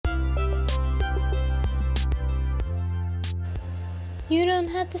You don't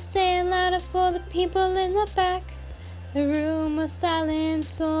have to say it louder for the people in the back. A room of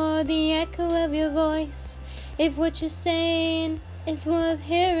silence for the echo of your voice. If what you're saying is worth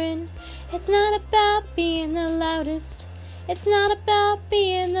hearing, it's not about being the loudest. It's not about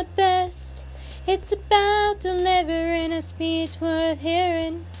being the best. It's about delivering a speech worth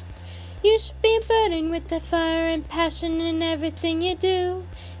hearing. You should be burning with the fire and passion in everything you do.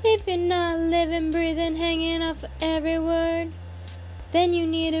 If you're not living, breathing, hanging off every word, then you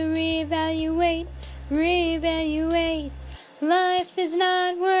need to reevaluate. Life is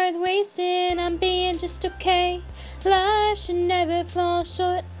not worth wasting on being just okay. Life should never fall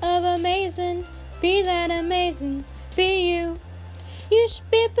short of amazing. Be that amazing, be you. You should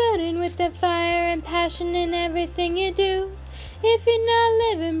be burning with that fire and passion in everything you do. If you're not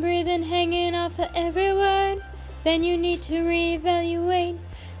living, breathing, hanging off of every word, then you need to reevaluate.